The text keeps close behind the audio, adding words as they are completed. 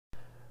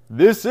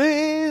This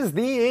is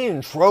the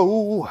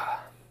intro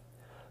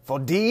for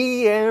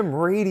DM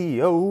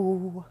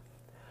Radio.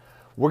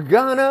 We're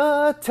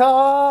gonna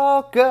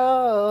talk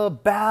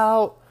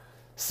about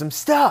some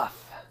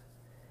stuff.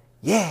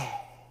 Yeah.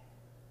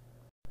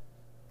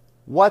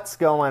 What's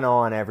going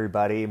on,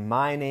 everybody?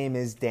 My name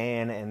is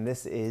Dan, and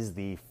this is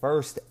the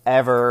first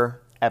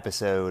ever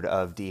episode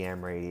of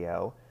DM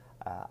Radio.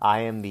 I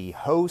am the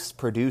host,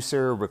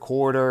 producer,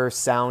 recorder,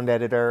 sound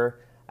editor,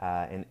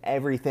 and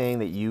everything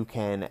that you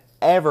can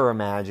ever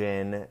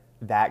imagine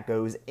that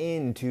goes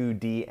into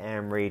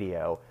DM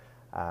Radio.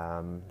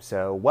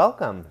 So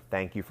welcome.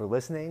 Thank you for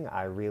listening.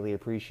 I really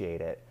appreciate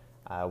it.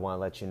 I want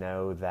to let you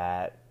know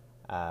that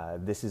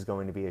this is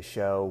going to be a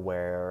show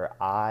where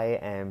I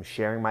am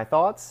sharing my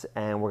thoughts,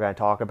 and we're going to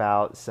talk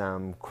about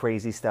some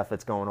crazy stuff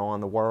that's going on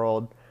in the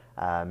world.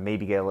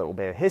 Maybe get a little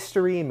bit of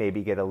history,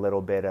 maybe get a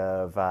little bit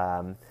of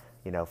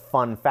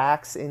fun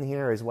facts in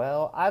here as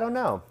well. I don't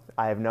know.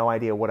 I have no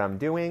idea what I'm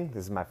doing.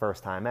 This is my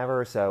first time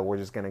ever, so we're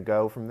just going to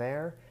go from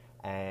there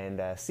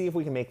and see if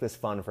we can make this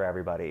fun for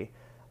everybody.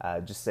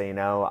 Just so you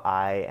know,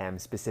 I am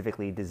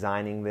specifically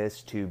designing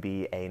this to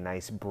be a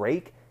nice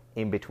break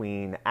in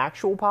between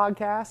actual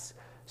podcasts.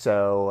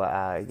 So,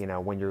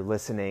 when you're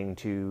listening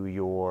to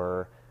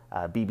your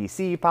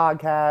BBC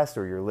podcast,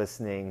 or you're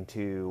listening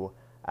to,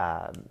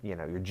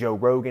 your Joe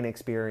Rogan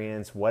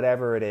experience,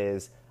 whatever it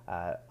is,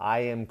 I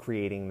am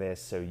creating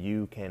this so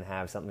you can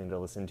have something to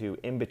listen to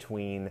in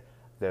between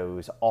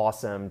those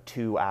awesome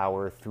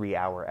 2-hour,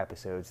 3-hour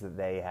episodes that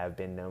they have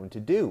been known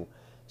to do.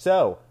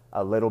 So,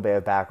 a little bit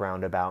of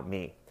background about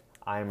me.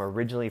 I am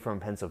originally from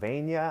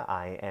Pennsylvania.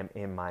 I am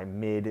in my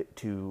mid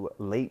to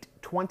late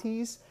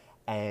 20s,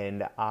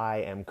 and I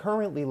am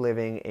currently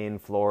living in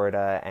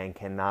Florida and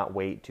cannot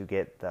wait to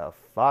get the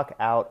fuck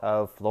out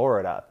of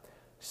Florida.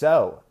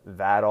 So,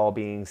 that all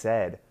being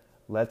said,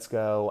 let's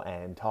go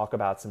and talk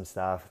about some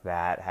stuff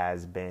that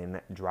has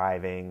been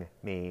driving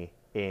me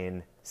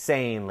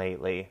insane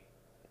lately.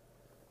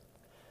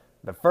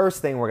 The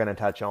first thing we're going to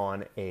touch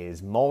on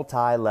is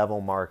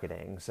multi-level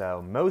marketing.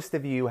 So most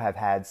of you have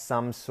had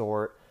some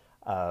sort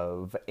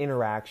of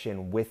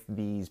interaction with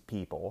these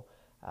people.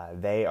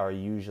 They are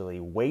usually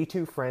way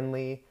too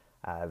friendly,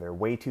 they're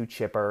way too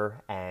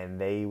chipper, and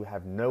they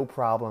have no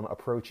problem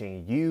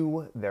approaching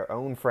you, their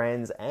own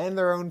friends, and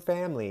their own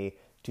family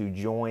to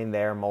join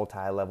their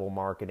multi-level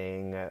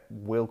marketing,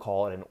 we'll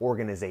call it an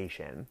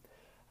organization.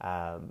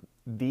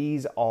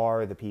 These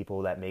are the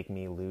people that make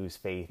me lose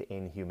faith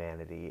in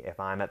humanity. If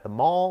I'm at the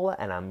mall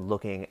and I'm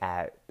looking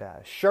at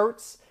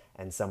shirts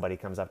and somebody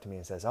comes up to me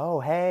and says, "Oh,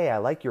 hey, I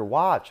like your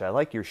watch, I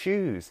like your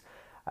shoes,"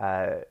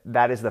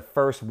 that is the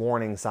first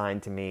warning sign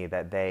to me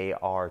that they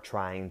are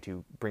trying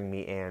to bring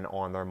me in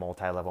on their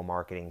multi-level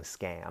marketing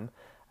scam.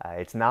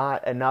 It's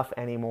not enough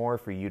anymore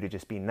for you to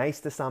just be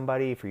nice to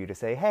somebody, for you to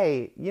say,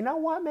 "Hey, you know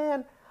what,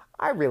 man?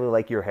 I really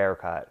like your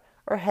haircut."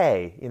 Or,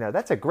 "Hey,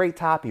 that's a great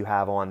top you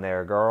have on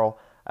there, girl.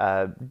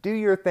 Do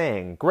your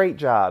thing. Great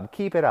job.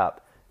 Keep it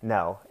up."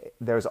 No,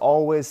 there's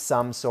always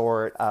some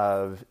sort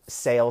of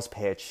sales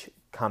pitch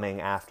coming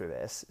after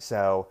this.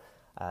 So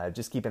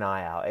just keep an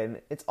eye out.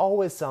 And it's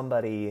always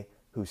somebody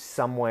who's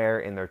somewhere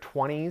in their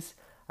 20s.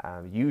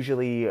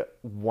 Usually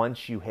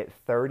once you hit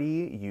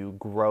 30, you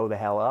grow the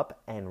hell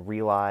up and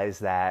realize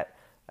that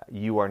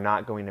you are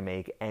not going to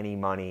make any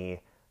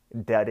money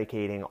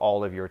dedicating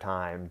all of your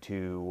time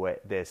to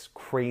this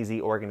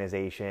crazy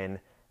organization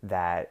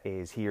that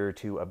is here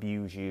to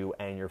abuse you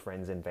and your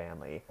friends and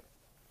family.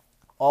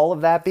 All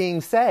of that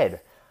being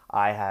said,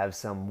 I have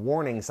some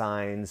warning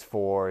signs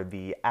for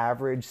the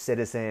average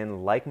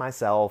citizen like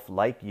myself,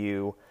 like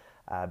you,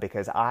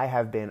 because I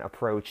have been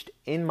approached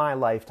in my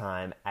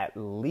lifetime at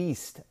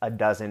least a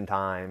dozen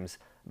times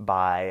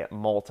by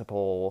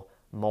multiple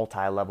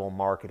multi-level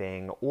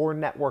marketing or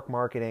network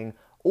marketing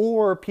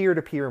or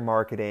peer-to-peer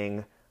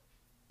marketing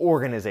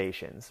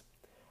organizations.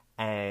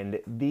 And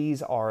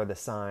these are the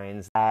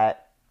signs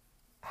that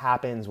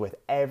happens with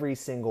every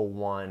single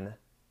one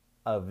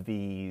of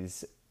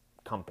these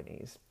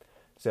companies.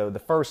 So the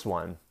first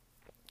one,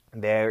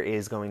 there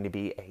is going to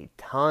be a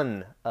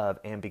ton of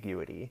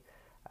ambiguity.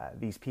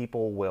 These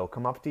people will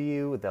come up to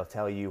you, they'll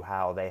tell you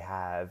how they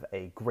have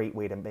a great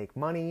way to make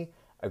money,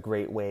 a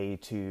great way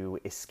to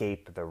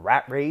escape the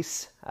rat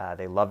race.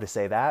 They love to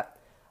say that.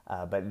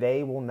 But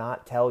they will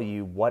not tell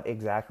you what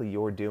exactly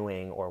you're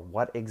doing or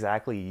what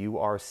exactly you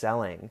are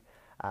selling.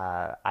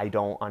 I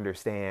don't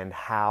understand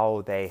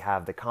how they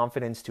have the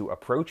confidence to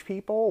approach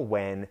people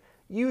when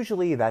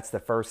usually that's the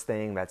first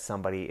thing that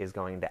somebody is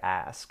going to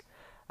ask.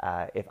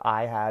 If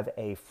I have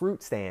a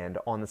fruit stand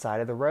on the side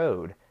of the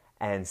road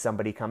and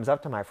somebody comes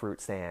up to my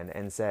fruit stand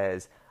and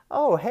says,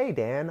 "Oh, hey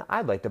Dan,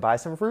 I'd like to buy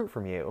some fruit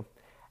from you."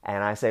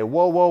 And I say,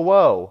 "Whoa, whoa,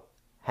 whoa,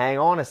 hang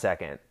on a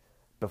second.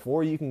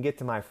 Before you can get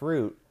to my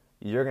fruit,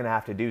 you're going to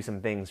have to do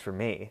some things for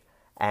me.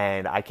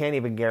 And I can't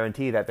even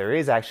guarantee that there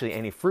is actually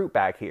any fruit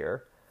back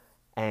here."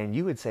 And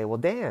you would say, "Well,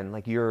 Dan,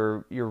 like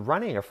you're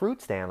running a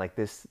fruit stand. Like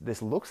this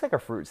looks like a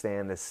fruit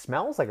stand. This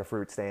smells like a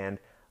fruit stand.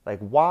 Like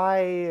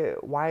why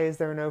is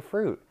there no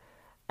fruit?"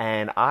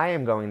 And I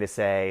am going to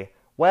say,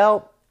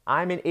 well,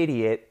 I'm an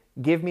idiot.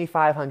 Give me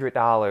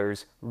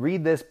 $500,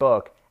 read this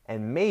book,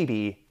 and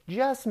maybe,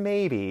 just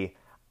maybe,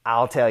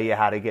 I'll tell you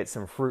how to get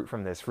some fruit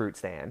from this fruit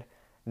stand.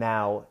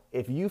 Now,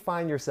 if you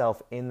find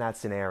yourself in that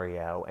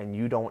scenario and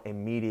you don't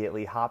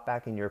immediately hop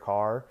back in your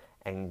car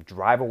and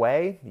drive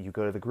away, you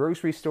go to the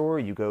grocery store,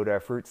 you go to a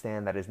fruit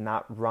stand that is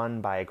not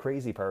run by a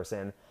crazy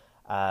person,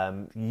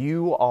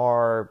 you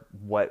are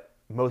what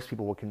most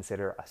people would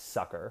consider a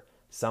sucker.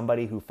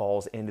 Somebody who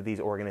falls into these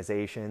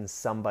organizations,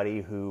 somebody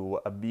who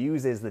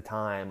abuses the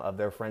time of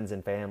their friends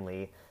and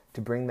family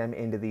to bring them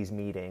into these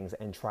meetings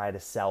and try to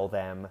sell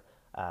them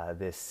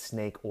this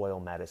snake oil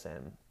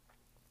medicine.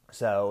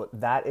 So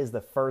that is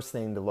the first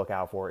thing to look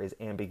out for, is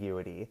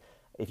ambiguity.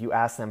 If you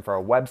ask them for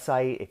a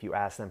website, if you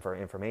ask them for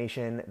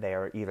information, they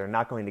are either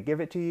not going to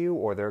give it to you,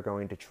 or they're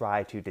going to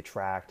try to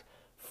detract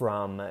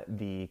from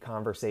the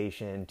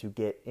conversation to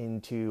get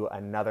into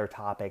another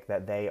topic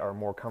that they are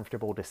more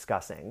comfortable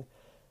discussing,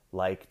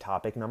 like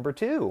topic number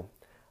 2.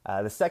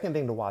 The second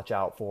thing to watch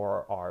out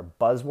for are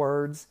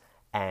buzzwords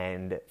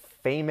and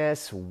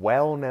famous,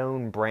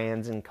 well-known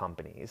brands and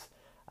companies.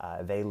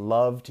 They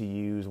love to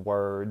use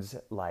words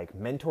like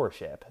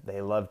mentorship.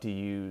 They love to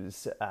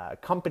use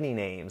company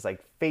names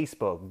like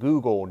Facebook,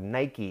 Google,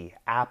 Nike,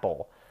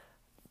 Apple.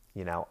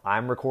 You know,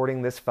 I'm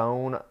recording this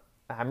podcast.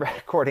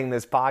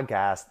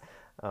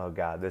 Oh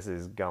God, this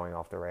is going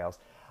off the rails.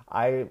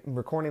 I'm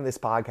recording this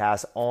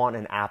podcast on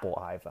an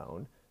Apple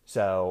iPhone.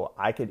 So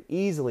I could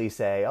easily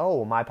say,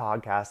 oh, my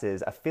podcast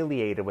is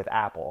affiliated with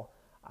Apple.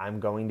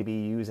 I'm going to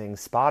be using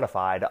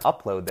Spotify to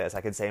upload this.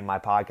 I could say my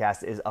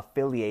podcast is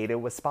affiliated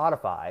with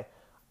Spotify.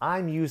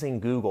 I'm using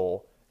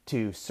Google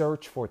to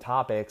search for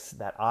topics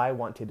that I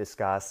want to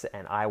discuss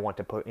and I want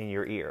to put in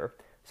your ear.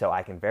 So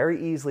I can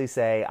very easily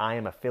say I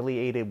am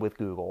affiliated with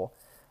Google.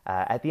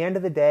 At the end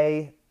of the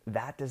day,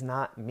 that does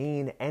not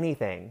mean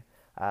anything.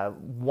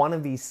 One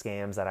of these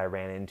scams that I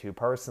ran into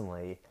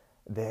personally,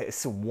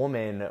 this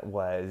woman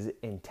was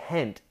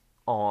intent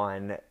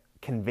on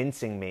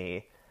convincing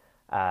me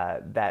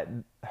that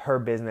her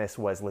business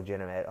was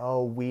legitimate.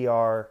 Oh,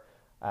 we're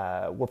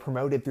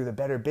promoted through the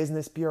Better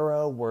Business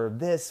Bureau. We're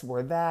this,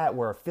 we're that.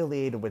 We're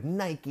affiliated with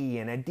Nike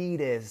and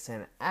Adidas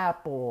and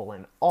Apple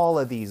and all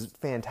of these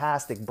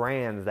fantastic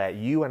brands that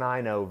you and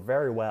I know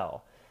very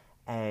well.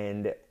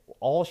 And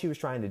all she was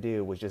trying to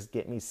do was just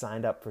get me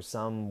signed up for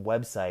some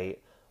website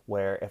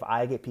where if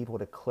I get people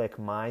to click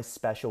my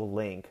special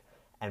link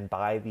and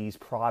buy these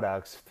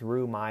products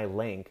through my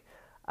link,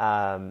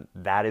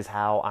 that is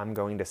how I'm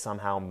going to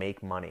somehow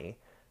make money.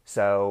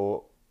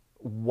 So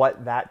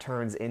what that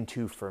turns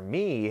into for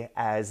me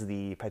as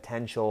the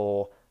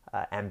potential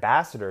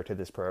ambassador to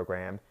this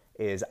program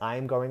is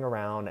I'm going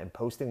around and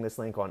posting this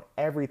link on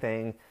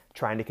everything,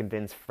 trying to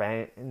convince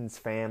friends,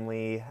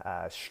 family,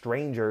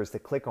 strangers to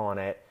click on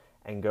it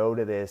and go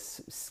to this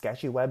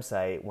sketchy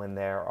website when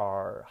there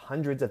are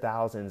hundreds of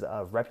thousands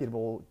of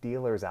reputable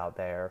dealers out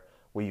there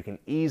where you can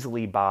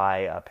easily buy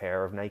a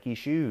pair of Nike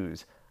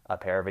shoes, a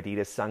pair of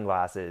Adidas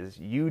sunglasses.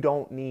 You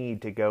don't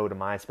need to go to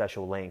my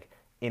special link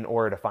in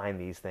order to find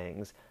these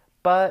things.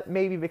 But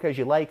maybe because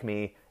you like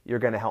me, you're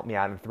going to help me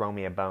out and throw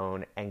me a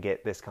bone and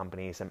get this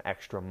company some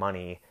extra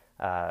money.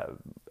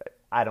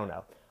 I don't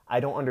know. I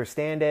don't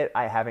understand it.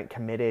 I haven't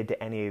committed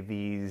to any of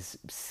these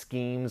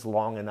schemes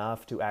long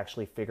enough to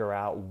actually figure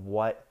out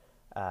what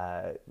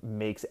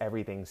makes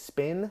everything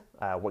spin,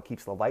 what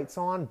keeps the lights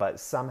on, but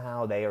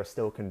somehow they are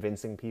still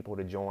convincing people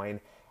to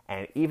join.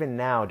 And even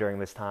now, during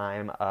this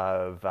time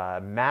of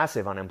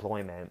massive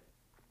unemployment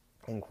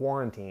and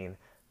quarantine,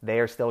 they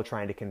are still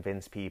trying to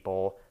convince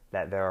people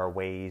that there are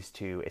ways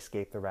to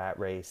escape the rat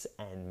race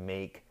and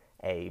make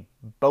a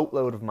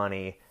boatload of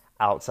money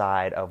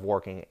outside of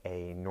working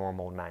a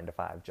normal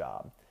 9-to-5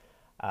 job.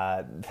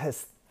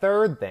 This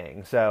third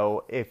thing,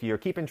 so if you're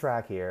keeping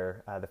track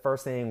here, the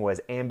first thing was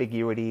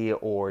ambiguity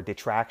or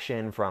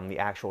detraction from the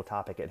actual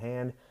topic at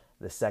hand.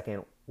 The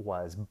second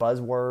was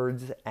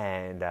buzzwords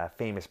and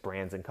famous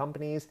brands and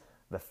companies.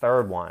 The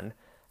third one,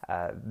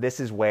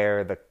 this is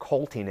where the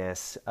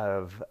cultiness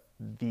of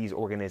these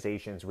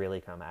organizations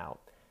really come out.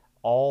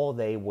 All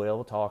they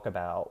will talk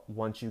about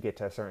once you get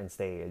to a certain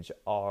stage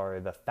are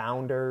the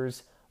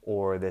founders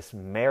or this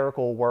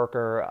miracle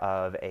worker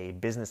of a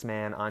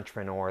businessman,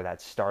 entrepreneur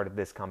that started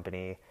this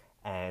company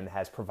and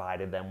has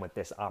provided them with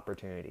this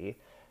opportunity.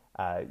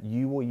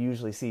 You will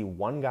usually see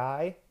one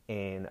guy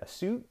in a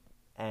suit,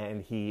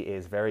 and he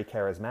is very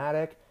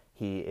charismatic.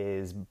 He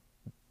is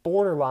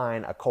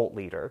borderline a cult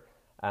leader,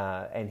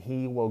 and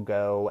he will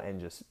go and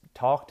just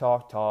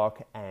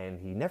talk, and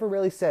he never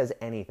really says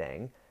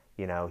anything.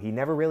 You know, he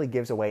never really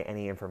gives away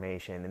any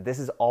information. And this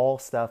is all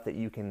stuff that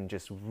you can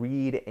just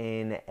read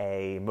in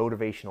a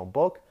motivational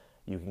book.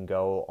 You can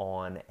go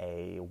on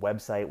a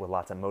website with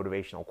lots of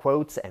motivational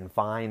quotes and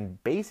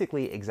find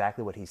basically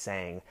exactly what he's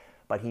saying.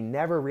 But he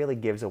never really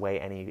gives away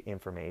any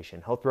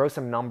information. He'll throw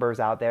some numbers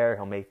out there.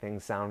 He'll make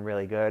things sound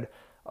really good.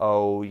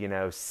 Oh,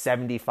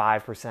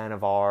 75%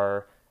 of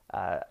our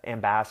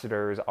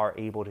ambassadors are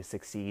able to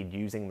succeed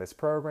using this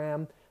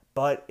program.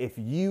 But if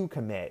you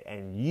commit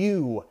and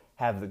you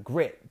have the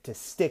grit to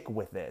stick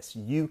with this.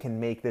 You can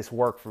make this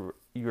work for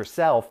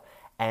yourself.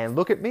 And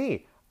look at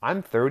me.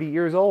 I'm 30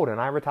 years old and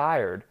I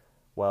retired.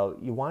 Well,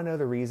 you want to know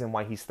the reason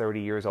why he's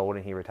 30 years old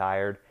and he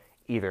retired?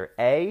 Either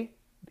A,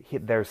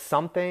 there's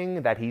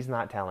something that he's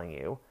not telling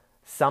you,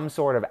 some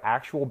sort of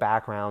actual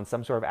background,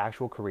 some sort of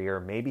actual career.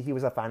 Maybe he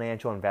was a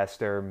financial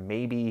investor.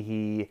 Maybe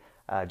he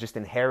just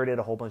inherited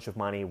a whole bunch of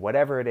money.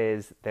 Whatever it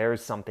is,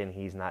 there's something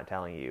he's not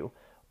telling you.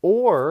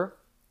 Or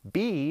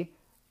B,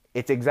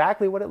 it's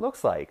exactly what it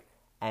looks like.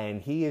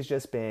 And he has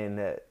just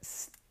been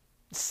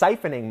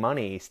siphoning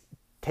money,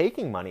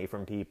 taking money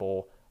from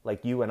people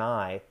like you and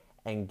I,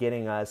 and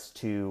getting us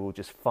to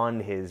just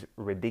fund his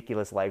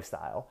ridiculous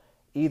lifestyle.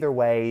 Either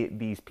way,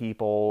 these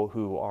people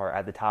who are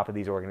at the top of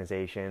these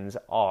organizations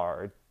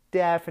are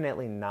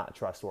definitely not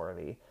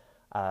trustworthy.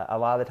 A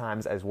lot of the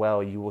times as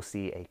well, you will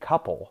see a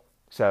couple.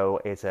 So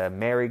it's a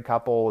married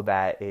couple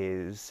that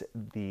is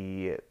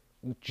the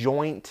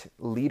joint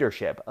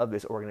leadership of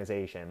this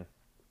organization.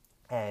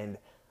 And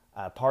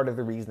part of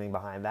the reasoning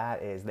behind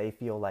that is they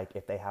feel like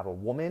if they have a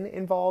woman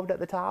involved at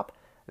the top,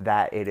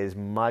 that it is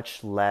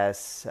much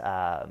less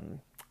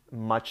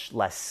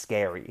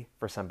scary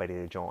for somebody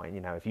to join. You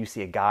know, if you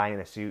see a guy in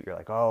a suit, you're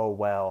like, oh,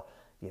 well,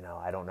 you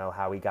know, I don't know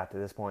how he got to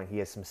this point. He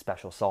has some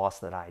special sauce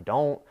that I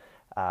don't.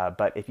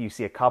 But if you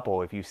see a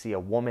couple, if you see a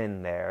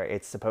woman there,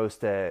 it's supposed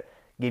to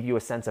give you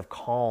a sense of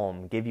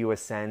calm, give you a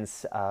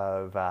sense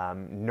of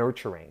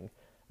nurturing,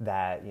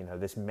 that, you know,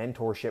 this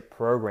mentorship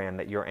program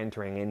that you're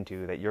entering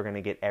into, that you're going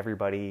to get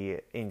everybody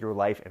in your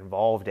life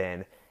involved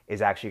in,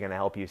 is actually going to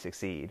help you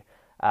succeed.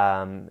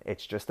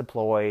 It's just a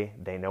ploy.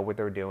 They know what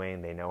they're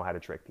doing. They know how to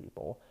trick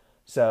people.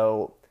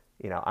 So,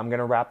 you know, I'm going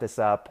to wrap this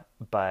up,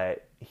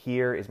 but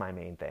here is my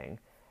main thing.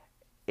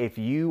 If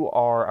you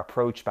are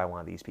approached by one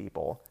of these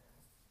people,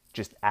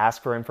 just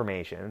ask for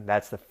information.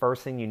 That's the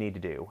first thing you need to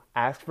do.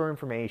 Ask for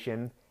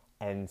information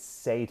and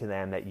say to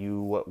them that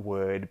you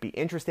would be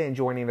interested in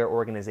joining their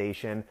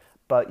organization,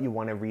 but you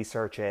want to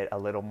research it a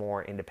little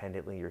more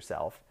independently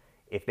yourself.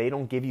 If they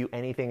don't give you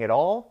anything at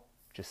all,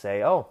 just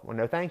say, oh, well,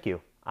 no, thank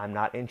you. I'm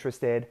not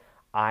interested.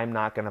 I'm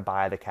not going to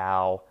buy the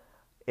cow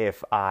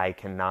if I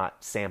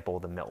cannot sample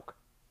the milk,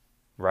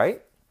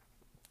 right?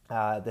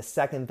 The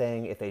second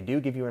thing, if they do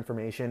give you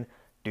information,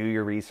 do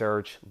your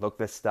research, look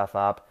this stuff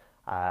up.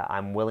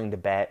 I'm willing to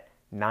bet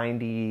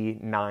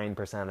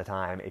 99% of the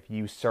time, if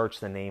you search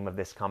the name of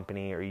this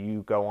company or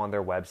you go on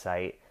their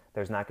website,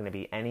 there's not going to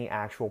be any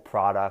actual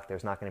product.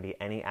 There's not going to be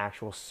any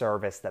actual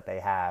service that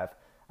they have.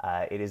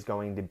 It is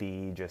going to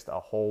be just a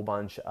whole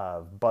bunch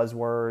of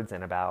buzzwords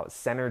and about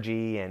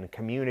synergy and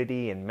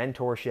community and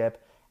mentorship,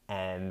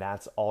 and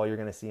that's all you're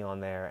going to see on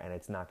there, and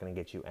it's not going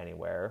to get you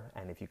anywhere.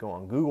 And if you go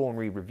on Google and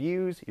read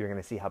reviews, you're going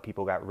to see how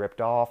people got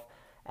ripped off,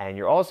 and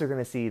you're also going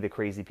to see the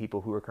crazy people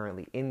who are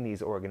currently in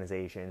these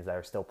organizations that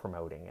are still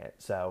promoting it.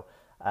 So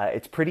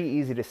it's pretty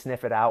easy to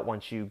sniff it out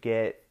once you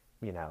get,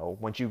 you know,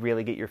 once you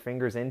really get your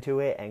fingers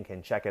into it and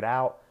can check it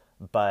out.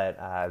 But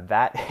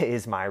that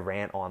is my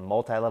rant on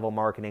multi-level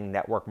marketing,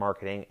 network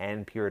marketing,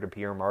 and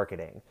peer-to-peer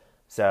marketing.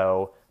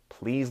 So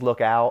please look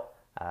out,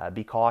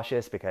 be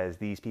cautious, because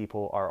these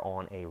people are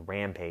on a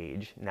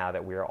rampage now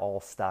that we're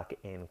all stuck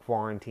in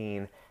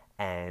quarantine,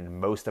 and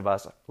most of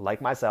us,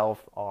 like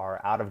myself, are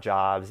out of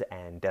jobs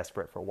and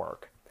desperate for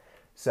work.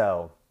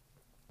 So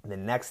the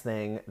next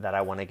thing that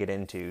I want to get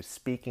into,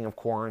 speaking of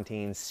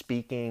quarantine,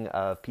 speaking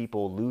of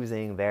people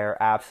losing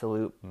their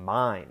absolute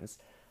minds,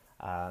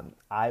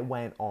 I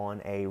went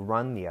on a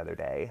run the other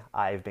day.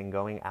 I've been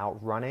going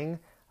out running.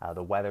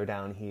 The weather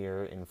down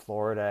here in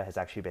Florida has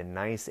actually been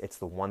nice. It's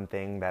the one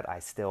thing that I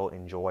still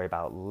enjoy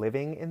about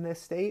living in this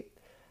state.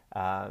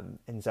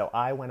 And so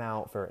I went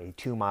out for a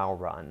 2-mile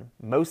run.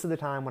 Most of the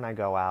time when I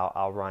go out,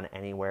 I'll run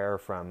anywhere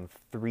from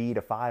 3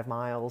 to 5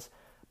 miles.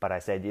 But I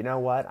said, you know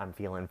what? I'm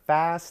feeling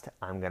fast.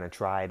 I'm going to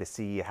try to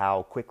see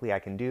how quickly I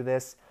can do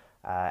this,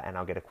 and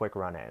I'll get a quick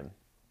run in.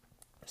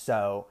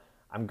 So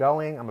I'm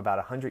about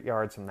 100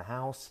 yards from the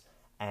house,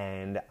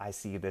 and I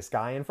see this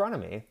guy in front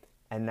of me.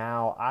 And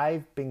now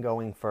I've been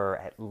going for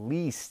at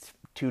least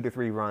 2 to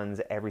 3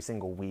 runs every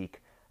single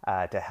week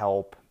to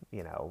help,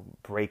 you know,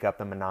 break up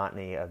the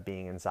monotony of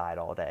being inside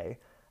all day.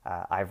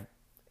 I've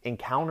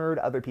encountered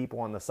other people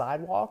on the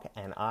sidewalk,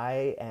 and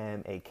I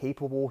am a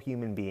capable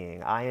human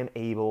being. I am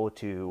able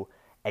to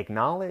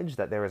acknowledge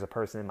that there is a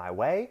person in my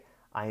way.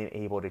 I am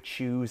able to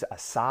choose a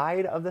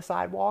side of the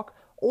sidewalk,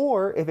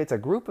 or if it's a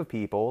group of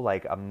people,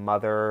 like a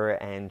mother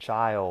and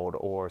child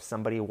or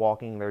somebody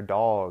walking their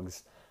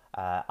dogs,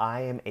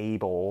 I am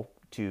able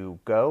to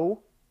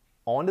go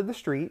onto the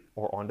street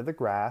or onto the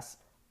grass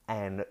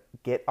and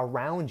get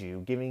around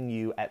you, giving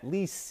you at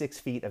least 6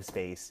 feet of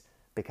space,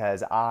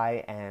 because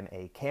I am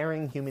a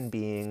caring human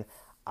being.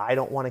 I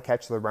don't want to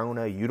catch the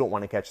Rona. You don't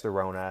want to catch the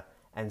Rona.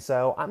 And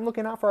so I'm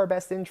looking out for our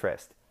best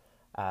interest.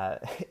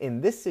 In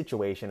this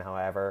situation,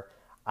 however,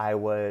 I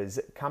was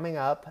coming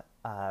up,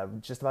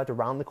 just about to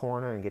round the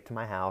corner and get to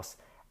my house,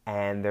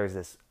 and there's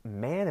this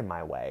man in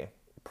my way,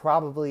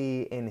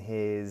 probably in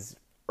his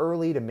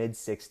early to mid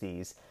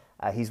 60s.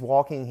 He's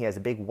walking, he has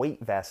a big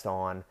weight vest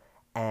on,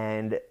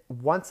 And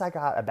once I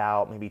got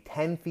about maybe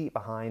 10 feet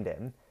behind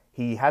him,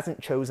 he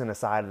hasn't chosen a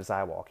side of the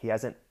sidewalk. He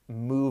hasn't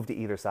moved to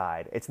either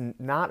side. It's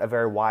not a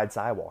very wide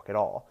sidewalk at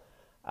all.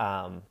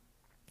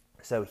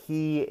 So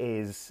he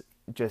is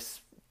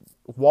just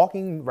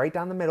walking right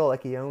down the middle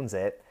like he owns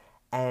it.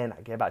 And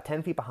I get about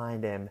 10 feet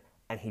behind him,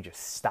 and he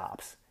just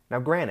stops. Now,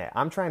 granted,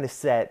 I'm trying to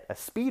set a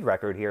speed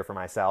record here for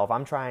myself.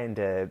 I'm trying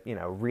to,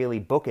 really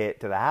book it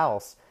to the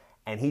house.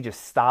 And he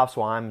just stops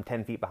while I'm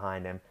 10 feet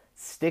behind him,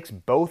 sticks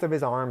both of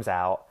his arms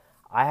out.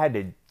 I had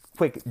to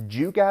quick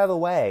juke out of the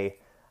way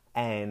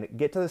and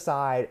get to the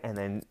side and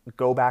then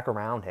go back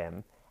around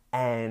him.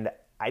 And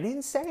I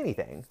didn't say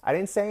anything. I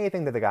didn't say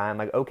anything to the guy. I'm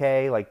like,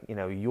 okay,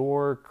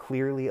 you're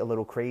clearly a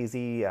little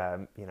crazy.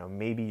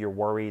 Maybe you're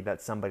worried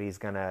that somebody's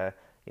going to,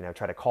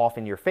 try to cough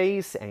in your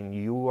face and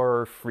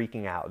you're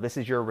freaking out. This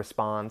is your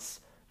response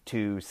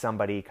to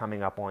somebody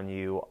coming up on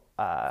you,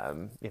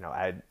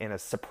 in a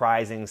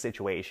surprising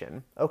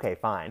situation. Okay,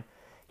 fine.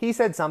 He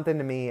said something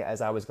to me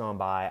as I was going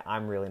by.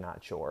 I'm really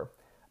not sure.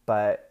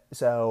 But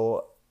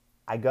so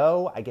I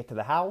get to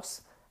the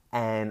house,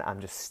 and I'm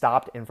just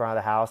stopped in front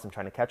of the house. I'm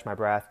trying to catch my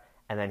breath.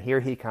 And then here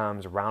he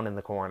comes rounding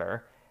the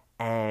corner,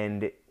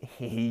 and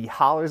he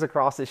hollers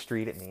across the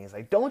street at me. He's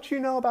like, "Don't you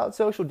know about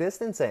social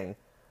distancing?"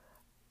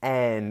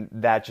 And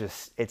that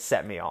it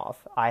set me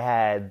off. I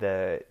had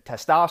the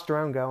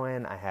testosterone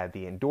going. I had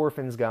the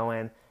endorphins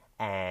going.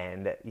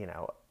 And,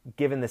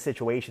 given the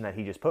situation that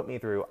he just put me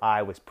through,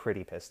 I was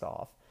pretty pissed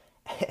off.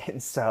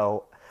 And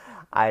so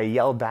I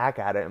yelled back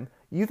at him,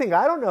 "You think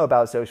I don't know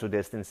about social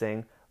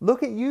distancing?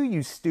 Look at you,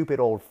 you stupid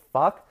old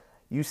fuck.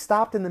 You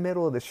stopped in the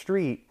middle of the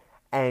street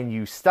and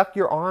you stuck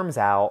your arms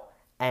out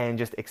and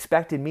just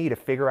expected me to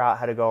figure out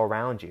how to go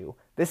around you.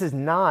 This is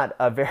not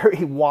a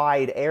very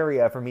wide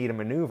area for me to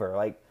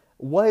maneuver.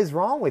 What is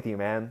wrong with you,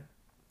 man?"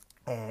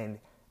 And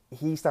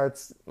he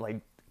starts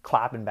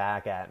clapping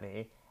back at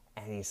me,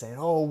 and he's saying,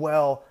 "Oh,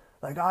 well,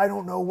 I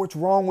don't know what's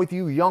wrong with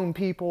you young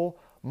people.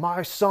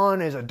 My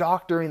son is a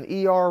doctor in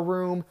the ER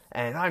room,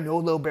 and I know a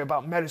little bit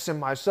about medicine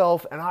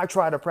myself, and I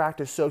try to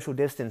practice social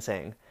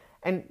distancing."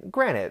 And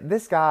granted,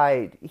 this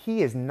guy,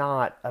 he is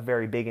not a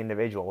very big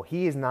individual.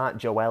 He is not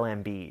Joel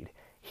Embiid.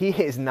 He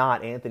is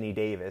not Anthony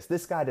Davis.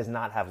 This guy does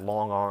not have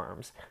long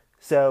arms.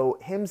 So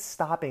him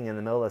stopping in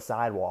the middle of the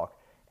sidewalk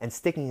and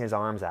sticking his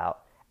arms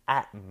out,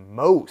 at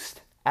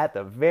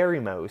the very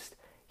most,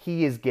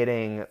 he is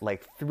getting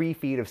 3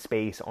 feet of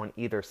space on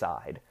either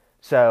side.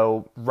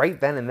 So right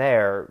then and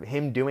there,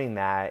 him doing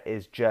that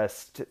is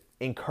just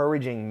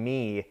encouraging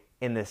me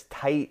in this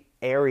tight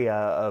area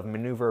of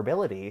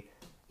maneuverability.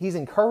 He's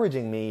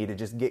encouraging me to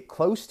just get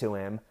close to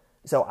him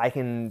so I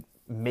can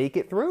make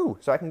it through,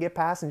 so I can get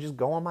past and just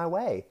go on my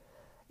way.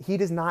 He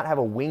does not have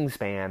a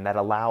wingspan that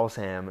allows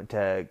him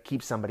to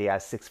keep somebody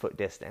at 6 foot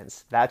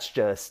distance. That's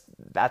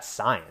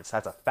science.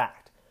 That's a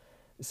fact.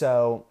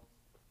 So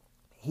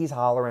he's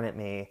hollering at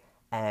me,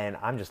 and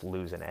I'm just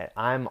losing it.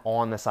 I'm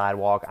on the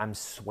sidewalk. I'm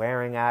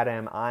swearing at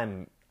him.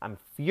 I'm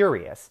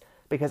furious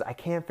because I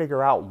can't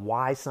figure out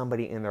why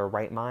somebody in their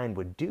right mind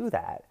would do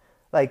that.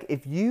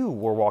 If you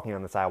were walking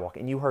on the sidewalk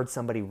and you heard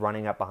somebody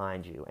running up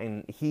behind you,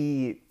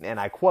 and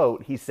I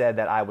quote, he said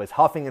that I was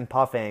huffing and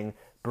puffing,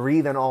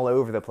 breathing all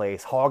over the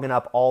place, hogging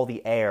up all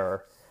the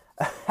air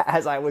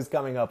as I was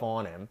coming up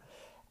on him.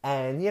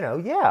 And,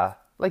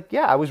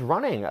 I was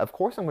running. Of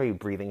course I'm going to be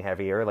breathing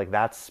heavier.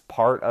 That's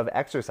part of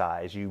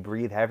exercise. You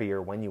breathe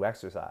heavier when you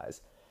exercise.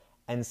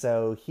 And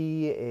so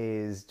he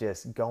is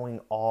just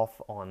going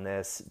off on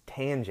this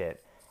tangent.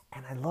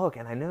 And I look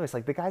and I notice,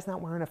 the guy's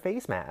not wearing a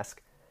face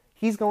mask.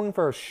 He's going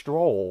for a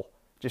stroll,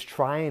 just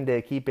trying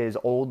to keep his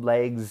old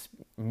legs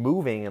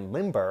moving and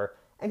limber.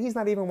 And he's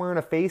not even wearing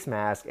a face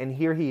mask. And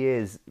here he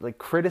is,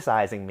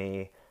 criticizing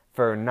me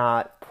for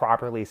not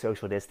properly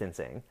social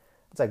distancing.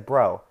 It's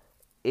bro,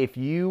 if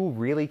you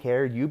really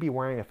cared, you'd be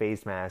wearing a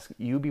face mask.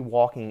 You'd be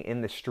walking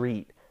in the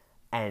street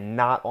and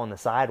not on the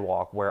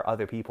sidewalk where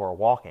other people are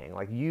walking.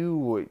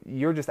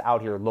 You're just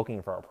out here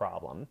looking for a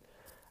problem.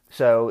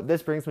 So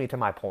this brings me to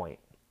my point.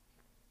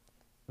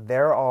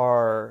 There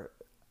are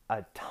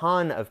a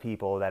ton of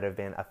people that have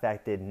been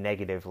affected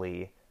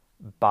negatively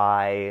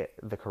by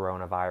the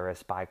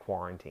coronavirus, by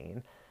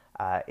quarantine.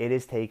 It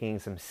is taking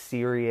some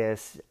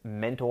serious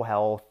mental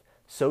health,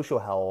 social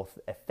health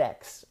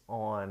effects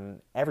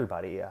on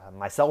everybody,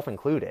 myself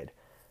included.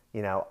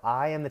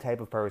 I am the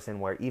type of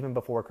person where even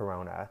before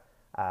corona,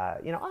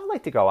 I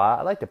like to go out,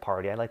 I like to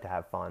party, I like to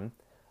have fun.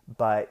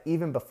 But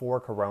even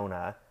before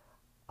corona,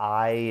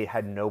 I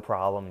had no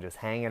problem just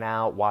hanging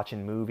out,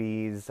 watching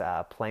movies,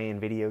 playing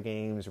video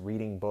games,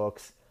 reading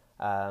books,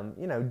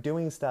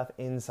 doing stuff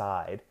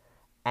inside.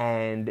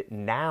 And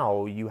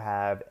now you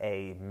have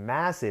a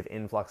massive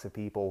influx of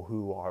people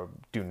who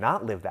do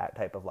not live that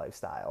type of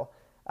lifestyle.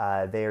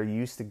 They're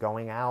used to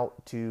going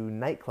out to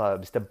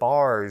nightclubs, to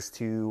bars,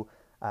 to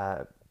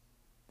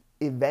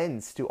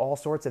events, to all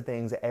sorts of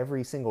things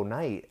every single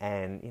night.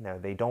 And,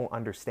 they don't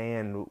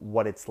understand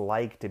what it's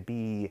like to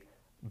be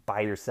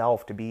by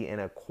yourself, to be in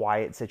a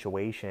quiet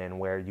situation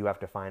where you have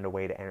to find a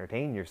way to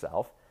entertain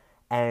yourself.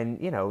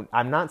 And,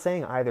 I'm not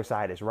saying either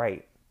side is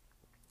right,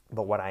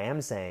 but what I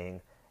am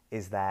saying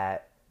is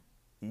that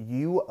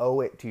you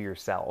owe it to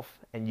yourself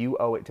and you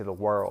owe it to the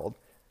world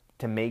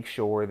to make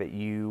sure that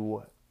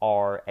you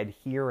are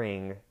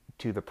adhering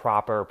to the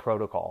proper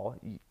protocol.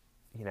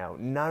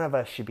 None of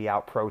us should be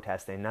out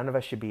protesting. None of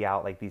us should be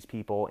out like these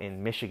people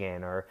in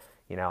Michigan or,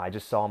 I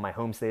just saw in my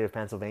home state of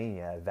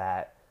Pennsylvania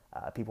that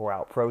people were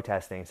out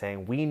protesting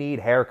saying, we need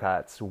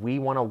haircuts. We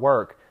want to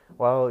work.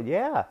 Well,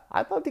 yeah,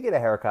 I'd love to get a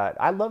haircut.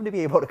 I'd love to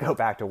be able to go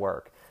back to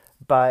work.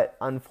 But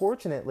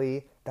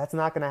unfortunately, that's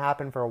not going to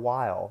happen for a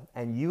while.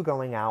 And you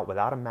going out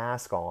without a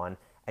mask on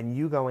and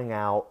you going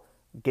out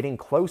getting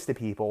close to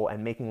people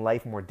and making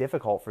life more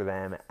difficult for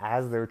them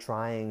as they're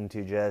trying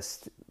to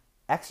just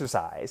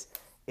exercise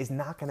is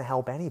not going to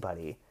help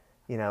anybody.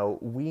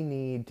 We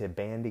need to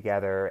band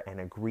together and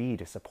agree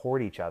to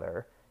support each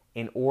other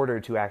in order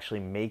to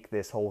actually make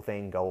this whole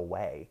thing go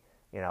away.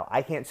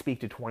 I can't speak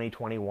to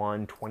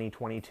 2021,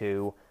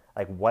 2022,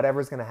 like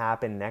whatever's going to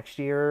happen next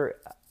year.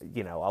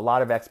 A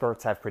lot of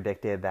experts have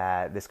predicted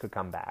that this could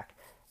come back.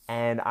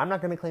 And I'm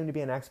not going to claim to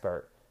be an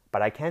expert,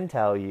 but I can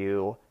tell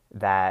you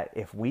that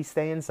if we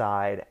stay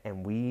inside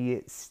and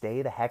we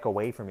stay the heck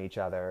away from each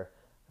other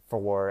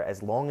for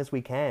as long as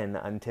we can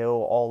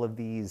until all of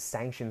these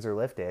sanctions are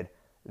lifted,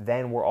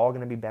 then we're all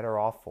going to be better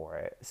off for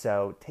it.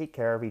 So take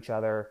care of each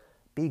other,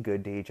 be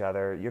good to each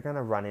other. You're going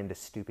to run into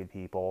stupid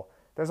people.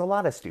 There's a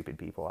lot of stupid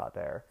people out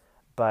there,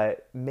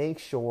 but make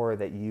sure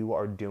that you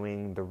are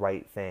doing the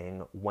right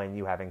thing when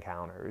you have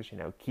encounters.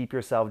 Keep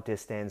yourself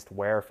distanced,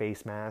 wear a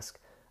face mask,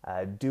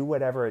 do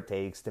whatever it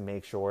takes to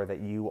make sure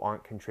that you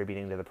aren't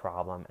contributing to the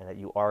problem and that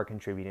you are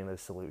contributing to the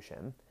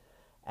solution.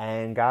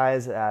 And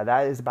guys,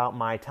 that is about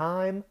my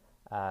time.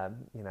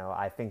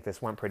 I think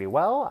this went pretty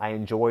well. I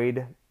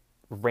enjoyed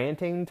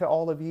ranting to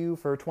all of you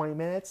for 20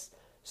 minutes.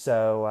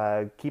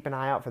 So keep an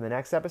eye out for the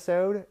next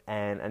episode.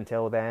 And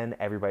until then,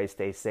 everybody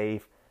stay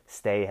safe,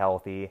 stay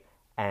healthy,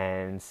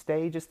 and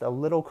stay just a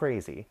little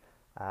crazy.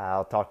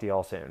 I'll talk to you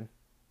all soon.